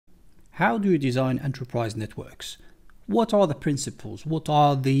How do you design enterprise networks? What are the principles? What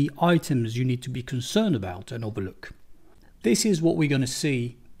are the items you need to be concerned about and overlook? This is what we're going to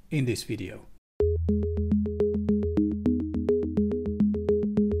see in this video.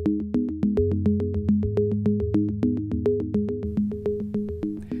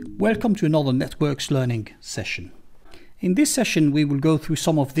 Welcome to another Networks Learning session. In this session, we will go through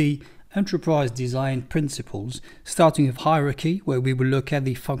some of the enterprise design principles, starting with hierarchy, where we will look at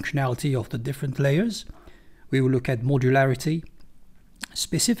the functionality of the different layers. We will look at modularity,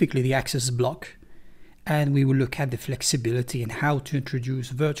 specifically the access block, and we will look at the flexibility and how to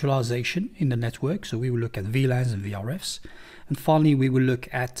introduce virtualization in the network. So we will look at VLANs and VRFs. And finally, we will look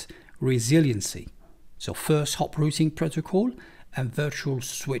at resiliency. So first hop routing protocol and virtual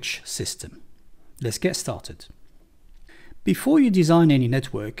switch system. Let's get started. Before you design any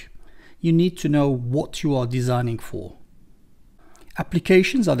network, you need to know what you are designing for.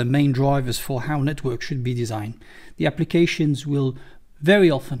 Applications are the main drivers for how networks should be designed. The applications will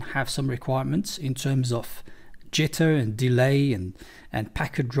very often have some requirements in terms of jitter and delay and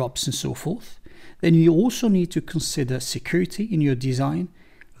packet drops and so forth. Then you also need to consider security in your design,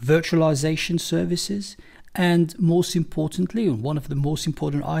 virtualization services, and most importantly, and one of the most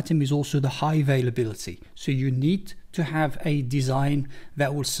important items is also the high availability. So you need to have a design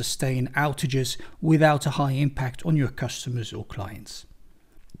that will sustain outages without a high impact on your customers or clients.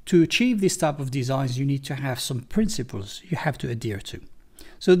 To achieve this type of designs, you need to have some principles you have to adhere to.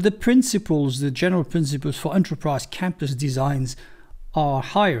 So the principles, the general principles for enterprise campus designs are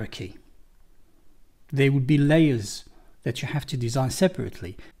hierarchy. They would be layers that you have to design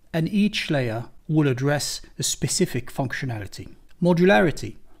separately, and each layer will address a specific functionality.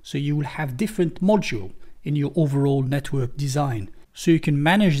 Modularity, so you will have different modules in your overall network design, so you can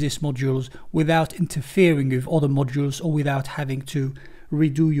manage these modules without interfering with other modules or without having to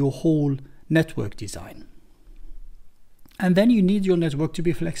redo your whole network design. And then you need your network to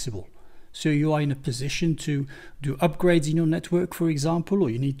be flexible. So you are in a position to do upgrades in your network, for example, or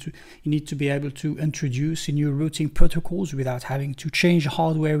you need to be able to introduce new routing protocols without having to change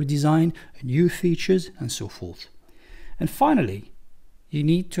hardware design, new features, and so forth. And finally, you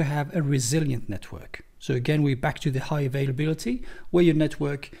need to have a resilient network. So again, we're back to the high availability, where your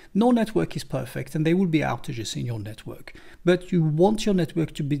network, no network is perfect and there will be outages in your network, but you want your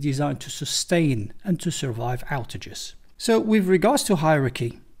network to be designed to sustain and to survive outages. So with regards to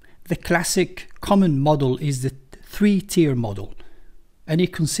hierarchy, the classic common model is the three-tier model, and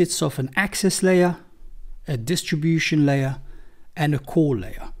it consists of an access layer, a distribution layer, and a core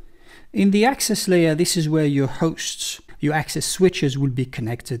layer. In the access layer, this is where your hosts, your access switches will be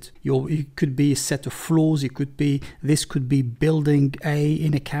connected. It could be a set of floors, this could be building A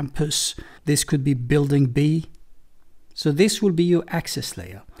in a campus, this could be building B. So this will be your access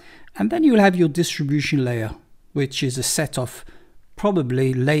layer. And then you'll have your distribution layer, which is a set of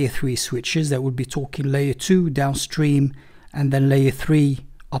probably layer 3 switches that would be talking layer 2 downstream and then layer 3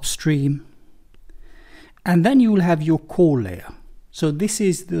 upstream. And then you will have your core layer. So this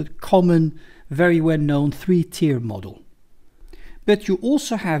is the common, very well known three-tier model. But you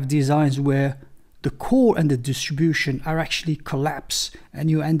also have designs where the core and the distribution are actually collapsed and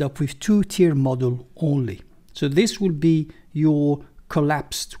you end up with two-tier model only. So this will be your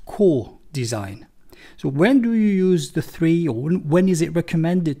collapsed core design. So when do you use the three, or when is it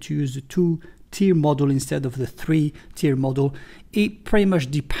recommended to use the two-tier model instead of the three-tier model? It pretty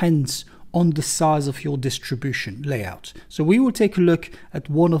much depends on the size of your distribution layout. So we will take a look at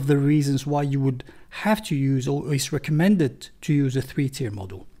one of the reasons why you would have to use, or is recommended to use, a three-tier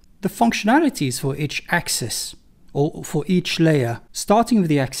model. The functionalities for each access or for each layer, starting with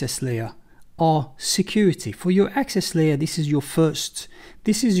the access layer, are security. For your access layer, this is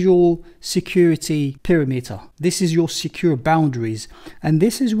your security perimeter. This is your secure boundaries. And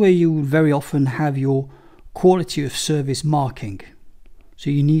this is where you will very often have your quality of service marking. So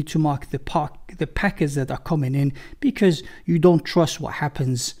you need to mark the packets that are coming in because you don't trust what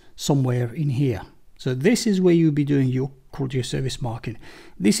happens somewhere in here. So this is where you'll be doing your quality of service marking.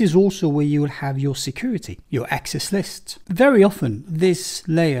 This is also where you will have your security, your access list. Very often, this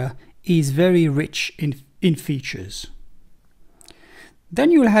layer is very rich in features.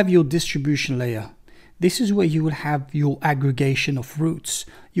 Then you will have your distribution layer. This is where you will have your aggregation of routes,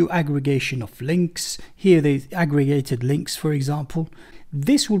 your aggregation of links. Here they aggregated links, for example.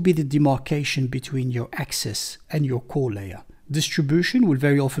 This will be the demarcation between your access and your core layer. Distribution will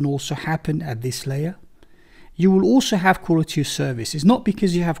very often also happen at this layer. You will also have quality of service. It's not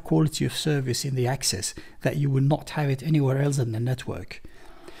because you have quality of service in the access that you will not have it anywhere else in the network.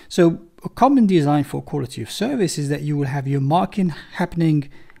 So a common design for quality of service is that you will have your marking happening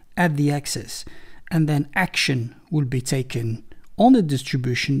at the access, and then action will be taken on the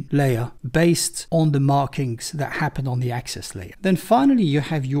distribution layer based on the markings that happen on the access layer. Then finally, you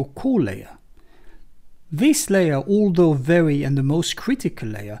have your core layer. This layer, although very and the most critical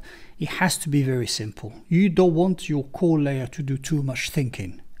layer, it has to be very simple. You don't want your core layer to do too much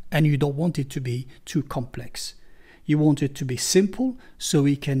thinking, and you don't want it to be too complex. You want it to be simple so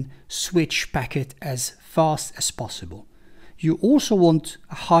we can switch packet as fast as possible. You also want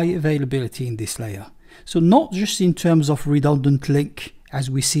a high availability in this layer. So not just in terms of redundant link as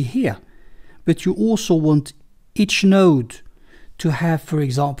we see here, but you also want each node to have, for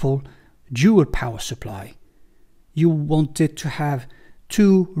example, dual power supply. You want it to have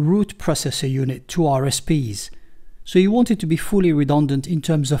 2 root processor unit, 2 RSPs. So you want it to be fully redundant in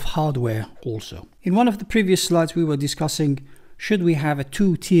terms of hardware also. In one of the previous slides we were discussing, should we have a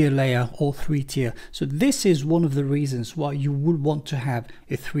 2-tier layer or 3-tier? So this is one of the reasons why you would want to have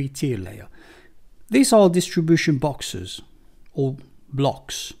a 3-tier layer. These are distribution boxes or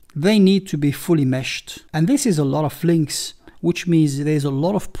blocks. They need to be fully meshed. And this is a lot of links, which means there's a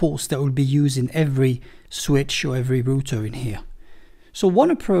lot of ports that will be used in every switch or every router in here. So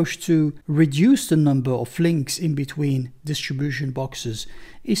one approach to reduce the number of links in between distribution boxes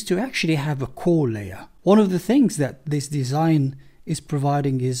is to actually have a core layer. One of the things that this design is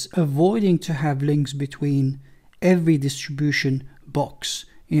providing is avoiding to have links between every distribution box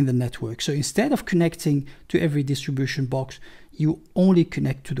in the network. So instead of connecting to every distribution box, you only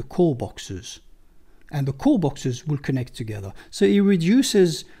connect to the core boxes, and the core boxes will connect together. So it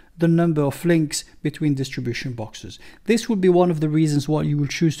reduces the number of links between distribution boxes. This would be one of the reasons why you will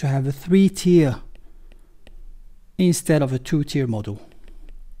choose to have a 3-tier instead of a 2-tier model.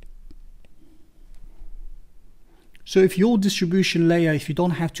 So if your distribution layer, if you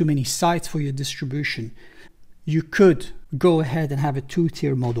don't have too many sites for your distribution, you could go ahead and have a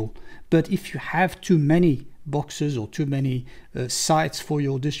 2-tier model. But if you have too many boxes or too many sites for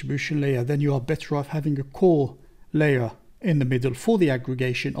your distribution layer, then you are better off having a core layer in the middle for the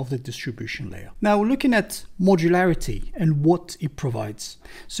aggregation of the distribution layer. Now looking at modularity and what it provides.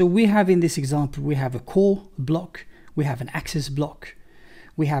 So we have in this example, we have a core block, we have an access block,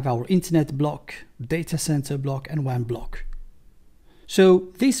 we have our internet block, data center block, and WAN block.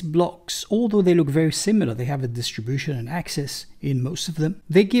 So these blocks, although they look very similar, they have a distribution and access in most of them,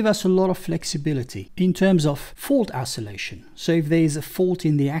 they give us a lot of flexibility in terms of fault isolation. So if there is a fault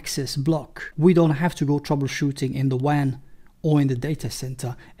in the access block, we don't have to go troubleshooting in the WAN or in the data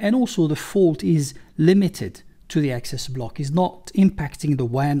center. And also the fault is limited to the access block, is not impacting the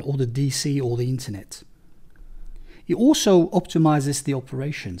WAN or the DC or the internet. It also optimizes the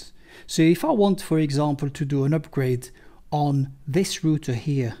operations. So if I want, for example, to do an upgrade on this router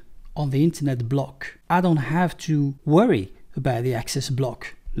here on the internet block, I don't have to worry about the access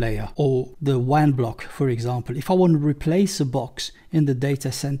block layer or the WAN block, for example. If I want to replace a box in the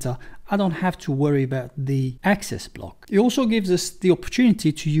data center, I don't have to worry about the access block. It also gives us the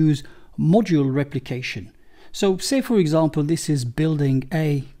opportunity to use module replication. So say, for example, this is building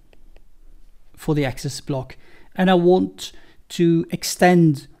A for the access block, and I want to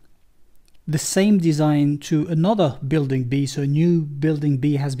extend the same design to another building B. So a new building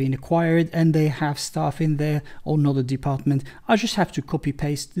B has been acquired and they have staff in there or another department. I just have to copy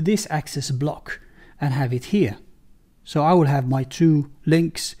paste this access block and have it here. So I will have my 2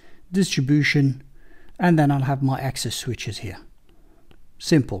 links, distribution, and then I'll have my access switches here.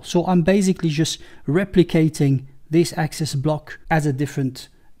 Simple. So I'm basically just replicating this access block as a different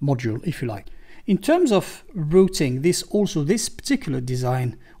module, if you like. In terms of routing, this particular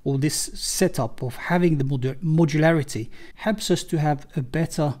design or this setup of having the modularity helps us to have a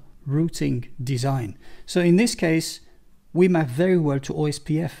better routing design. So in this case, we map very well to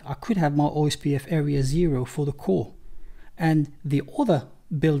OSPF. I could have my OSPF area 0 for the core, and the other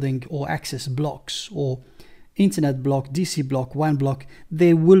building or access blocks or internet block, DC block, WAN block,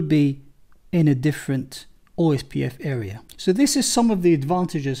 they will be in a different OSPF area. So this is some of the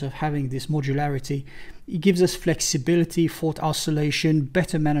advantages of having this modularity. It gives us flexibility, fault isolation,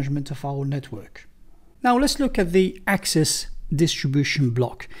 better management of our network. Now let's look at the access distribution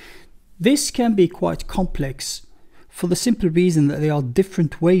block. This can be quite complex for the simple reason that there are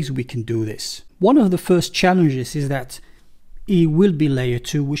different ways we can do this. One of the first challenges is that it will be layer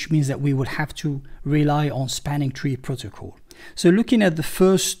 2, which means that we will have to rely on spanning tree protocol. So looking at the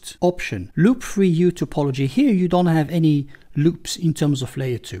first option, loop-free U topology, here you don't have any loops in terms of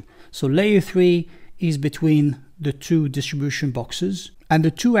layer 2. So layer 3 is between the 2 distribution boxes, and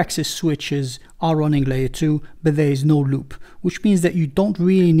the 2 access switches are running layer 2, but there is no loop, which means that you don't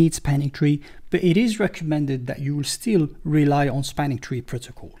really need spanning tree, but it is recommended that you will still rely on spanning tree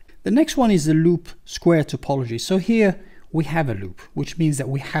protocol. The next one is the loop square topology. So here we have a loop, which means that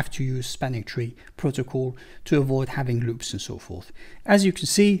we have to use spanning tree protocol to avoid having loops and so forth. As you can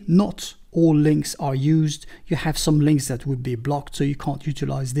see, not all links are used. You have some links that would be blocked, so you can't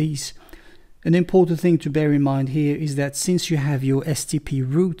utilize these. An important thing to bear in mind here is that since you have your STP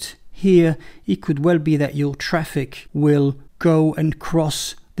route here, it could well be that your traffic will go and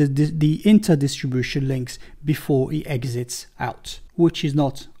cross the inter-distribution links before it exits out, which is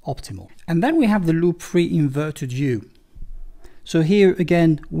not optimal. And then we have the loop-free inverted U. So here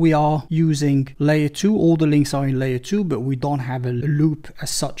again, we are using layer 2, all the links are in layer 2, but we don't have a loop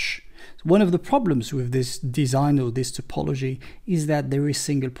as such. One of the problems with this design or this topology is that there is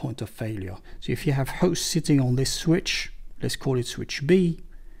single point of failure. So if you have hosts sitting on this switch, let's call it switch B,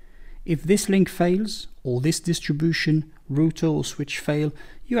 if this link fails or this distribution router or switch fail,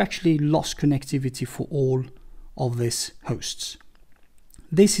 you actually lost connectivity for all of these hosts.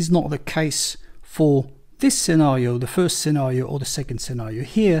 This is not the case for this scenario, the first scenario or the second scenario.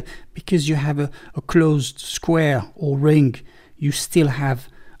 Here, because you have a closed square or ring, you still have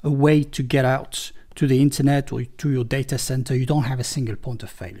a way to get out to the internet or to your data center. You don't have a single point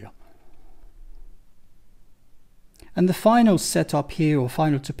of failure. And the final setup here, or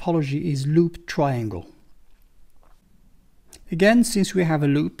final topology, is loop triangle. Again, since we have a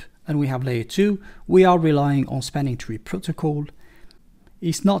loop and we have layer 2, we are relying on spanning tree protocol.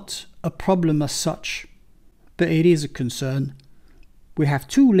 It's not a problem as such, but it is a concern. We have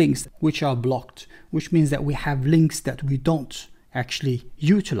 2 links which are blocked, which means that we have links that we don't actually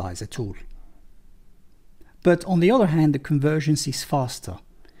utilize at all. But on the other hand, the convergence is faster.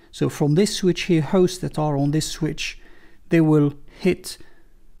 So from this switch here, hosts that are on this switch, they will hit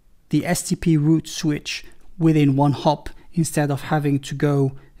the STP route switch within 1 hop instead of having to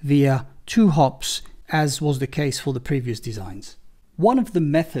go via 2 hops, as was the case for the previous designs. One of the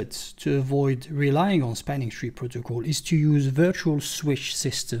methods to avoid relying on spanning tree protocol is to use virtual switch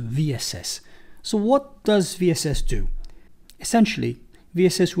system, VSS. So what does VSS do? Essentially,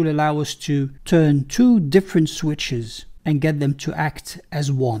 VSS will allow us to turn 2 different switches and get them to act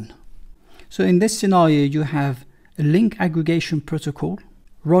as one. So in this scenario, you have a link aggregation protocol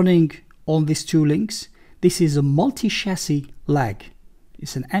running on these 2 links. This is a multi-chassis lag.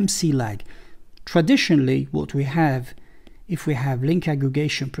 It's an MC lag. Traditionally, what we have, if we have link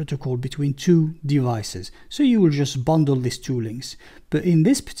aggregation protocol between 2 devices, so you will just bundle these 2 links. But in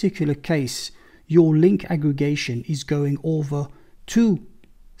this particular case, your link aggregation is going over 2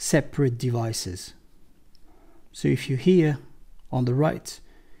 separate devices. So if you here on the right,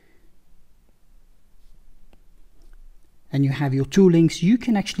 and you have your 2 links, you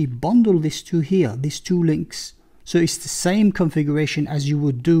can actually bundle these 2 here, these 2 links. So it's the same configuration as you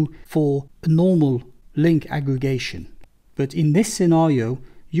would do for a normal link aggregation. But in this scenario,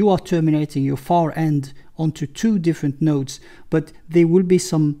 you are terminating your far end onto 2 different nodes, but there will be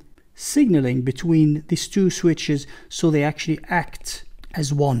some signaling between these 2 switches, so they actually act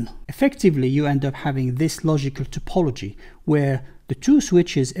as one. Effectively, you end up having this logical topology where the 2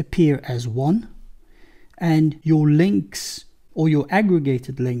 switches appear as one, and your links or your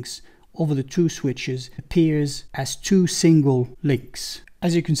aggregated links over the 2 switches appears as 2 single links.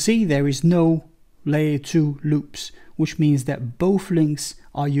 As you can see, there is no layer 2 loops, which means that both links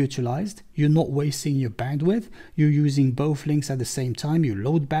are utilized. You're not wasting your bandwidth. You're using both links at the same time. You're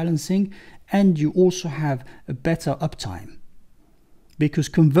load balancing, and you also have a better uptime, because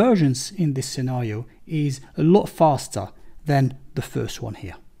convergence in this scenario is a lot faster than the first one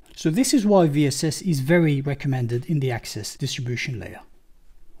here. So this is why VSS is very recommended in the access distribution layer.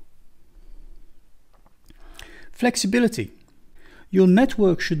 Flexibility. Your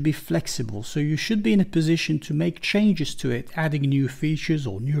network should be flexible, so you should be in a position to make changes to it, adding new features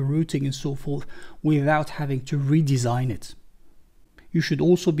or new routing and so forth, without having to redesign it. You should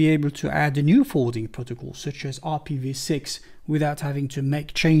also be able to add a new forwarding protocol, such as IPv6, without having to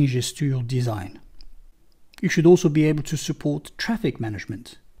make changes to your design. You should also be able to support traffic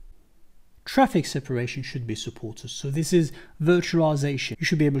management. Traffic separation should be supported. So this is virtualization. You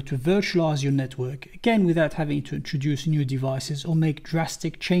should be able to virtualize your network, again, without having to introduce new devices or make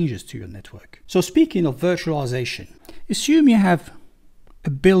drastic changes to your network. So speaking of virtualization, assume you have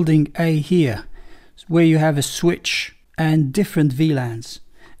a building A here, where you have a switch and different VLANs.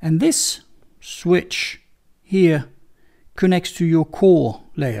 And this switch here connects to your core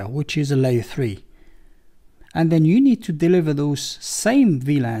layer, which is a layer 3. And then you need to deliver those same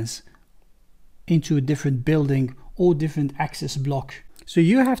VLANs into a different building or different access block. So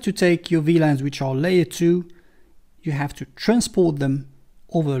you have to take your VLANs, which are layer 2, you have to transport them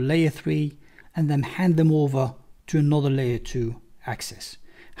over layer 3 and then hand them over to another layer 2 access.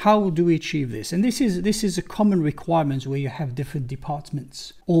 How do we achieve this? And this is a common requirement where you have different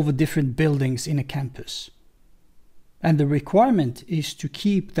departments over different buildings in a campus. And the requirement is to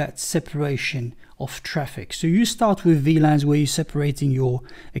keep that separation of traffic. So you start with VLANs where you're separating your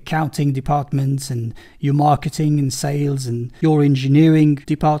accounting departments and your marketing and sales and your engineering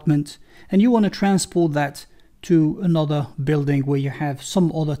department. And you want to transport that to another building where you have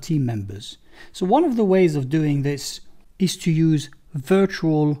some other team members. So one of the ways of doing this is to use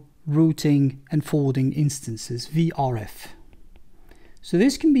virtual routing and forwarding instances, VRF. So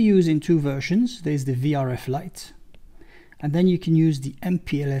this can be used in two versions. There's the VRF Lite, and then you can use the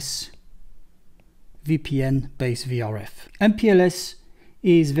MPLS VPN-based VRF. MPLS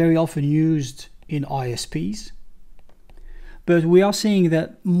is very often used in ISPs, but we are seeing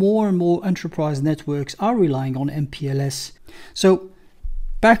that more and more enterprise networks are relying on MPLS. So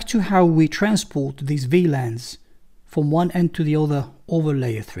back to how we transport these VLANs from one end to the other over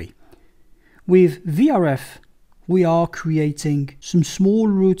layer 3. With VRF, we are creating some small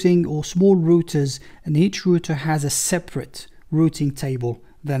routing or small routers, and each router has a separate routing table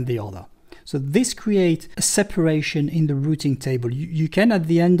than the other. So this creates a separation in the routing table. You can at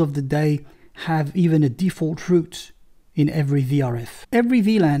the end of the day have even a default route in every VRF. Every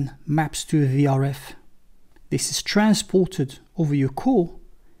VLAN maps to a VRF. This is transported over your core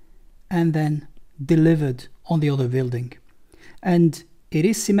and then delivered on the other building. And it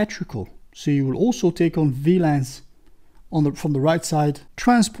is symmetrical. So you will also take on VLANs from the right side,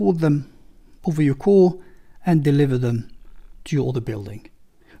 transport them over your core and deliver them to your other building.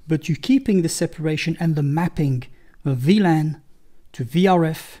 But you're keeping the separation and the mapping of VLAN to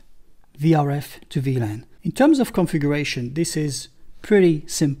VRF, VRF to VLAN. In terms of configuration, this is pretty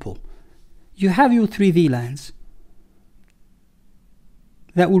simple. You have your 3 VLANs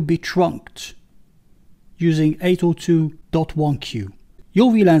that will be trunked using 802.1q.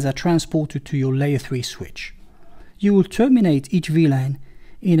 Your VLANs are transported to your layer 3 switch. You will terminate each VLAN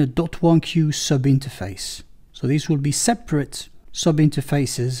in a .1q subinterface. So these will be separate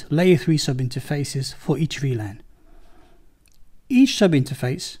subinterfaces, layer 3 subinterfaces for each VLAN. Each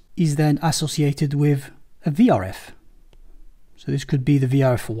subinterface is then associated with a VRF. So this could be the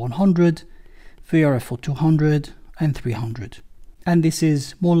VRF for 100, VRF for 200 and 300. And this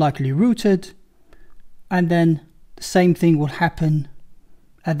is more likely routed, and then the same thing will happen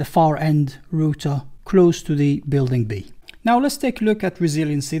at the far end router close to the building B. Now let's take a look at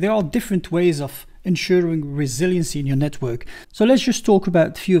resiliency. There are different ways of ensuring resiliency in your network. So let's just talk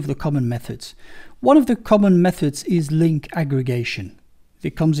about a few of the common methods. One of the common methods is link aggregation.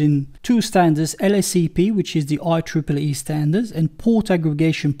 It comes in 2 standards, LSCP, which is the IEEE standards, and port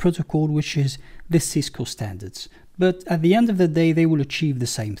aggregation protocol, which is the CISCO standards. But at the end of the day, they will achieve the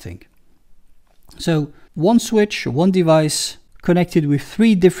same thing. So one switch, one device connected with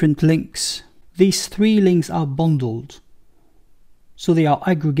 3 different links. These 3 links are bundled. So they are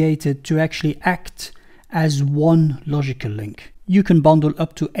aggregated to actually act as one logical link. You can bundle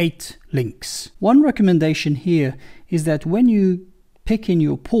up to 8 links. One recommendation here is that when you pick in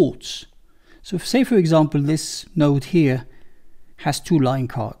your ports, so say for example this node here has 2 line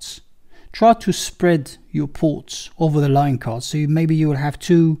cards, try to spread your ports over the line cards. So maybe you will have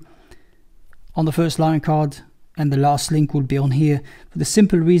 2 on the first line card and the last link will be on here, for the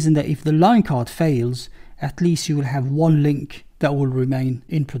simple reason that if the line card fails, at least you will have 1 link that will remain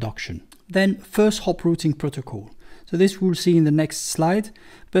in production. Then first hop routing protocol. So this we'll see in the next slide,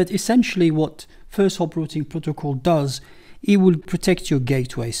 but essentially what first hop routing protocol does, it will protect your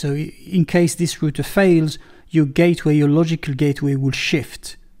gateway. So in case this router fails, your gateway, your logical gateway will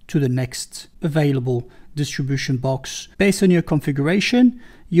shift to the next available distribution box. Based on your configuration,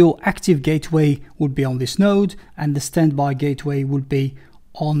 your active gateway would be on this node and the standby gateway would be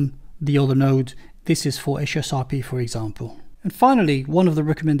on the other node. This is for FHRP, for example. And finally, one of the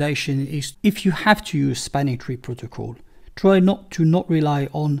recommendations is if you have to use spanning tree protocol, try not to rely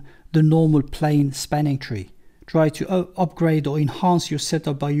on the normal plain spanning tree. Try to upgrade or enhance your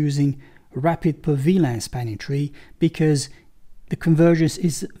setup by using rapid per VLAN spanning tree, because the convergence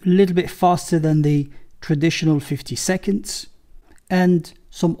is a little bit faster than the traditional 50 seconds, and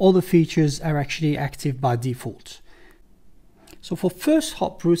some other features are actually active by default. So for first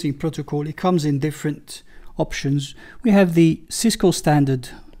hop routing protocol, it comes in different options. We have the CISCO standard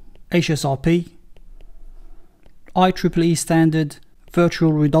FHRP, IEEE standard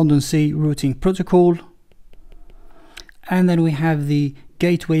virtual redundancy routing protocol, and then we have the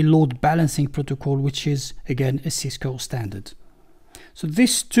gateway load balancing protocol, which is again a CISCO standard. So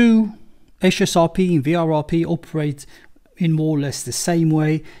these 2, FHRP and VRRP, operate in more or less the same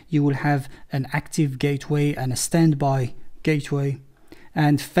way. You will have an active gateway and a standby gateway,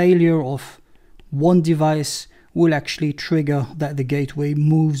 and failure of one device will actually trigger that the gateway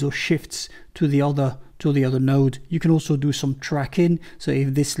moves or shifts to the other node. You can also do some tracking, so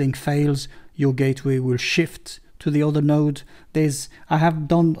if this link fails, your gateway will shift to the other node. I have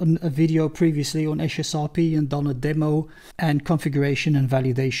done a video previously on FHRP and done a demo and configuration and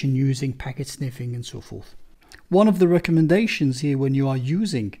validation using packet sniffing and so forth. One of the recommendations here when you are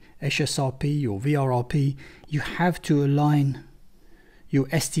using FHRP or VRRP, you have to align your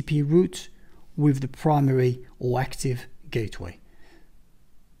STP route with the primary or active gateway.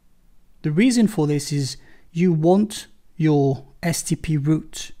 The reason for this is you want your STP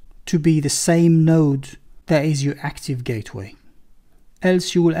route to be the same node that is your active gateway.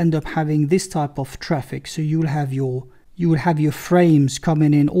 Else you will end up having this type of traffic. So you will have your frames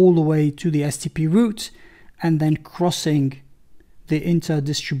coming in all the way to the STP route and then crossing the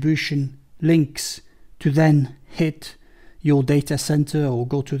inter-distribution links to then hit your data center or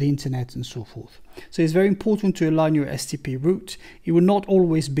go to the internet and so forth. So it's very important to align your STP route. It will not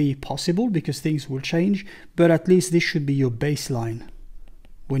always be possible because things will change, but at least this should be your baseline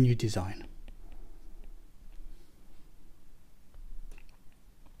when you design.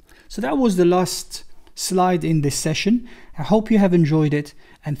 So that was the last slide in this session. I hope you have enjoyed it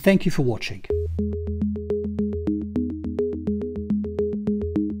and thank you for watching.